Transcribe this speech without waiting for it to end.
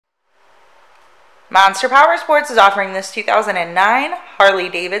Monster Powersports is offering this 2009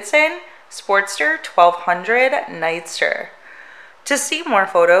 Harley-Davidson Sportster 1200 Nightster. To see more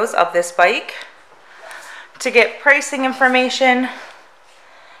photos of this bike, to get pricing information,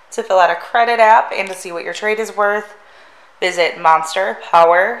 to fill out a credit app, and to see what your trade is worth, visit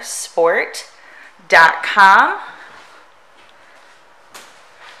monsterpowersport.com.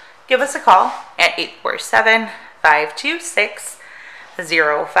 Give us a call at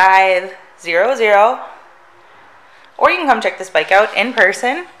 847-526-0500, or you can come check this bike out in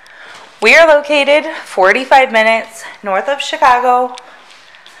person. We are located 45 minutes north of Chicago,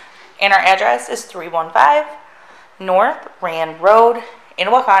 and our address is 315 North Rand Road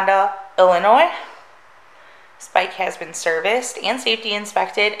in Wauconda, Illinois. This bike has been serviced and safety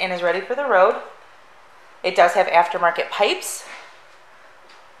inspected and is ready for the road. It does have aftermarket pipes.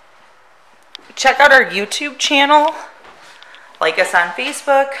 Check out our YouTube channel. Like us on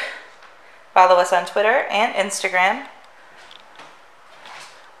Facebook. Follow us on Twitter and Instagram.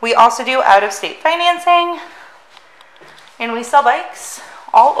 We also do out-of-state financing, and we sell bikes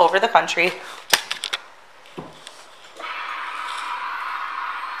all over the country.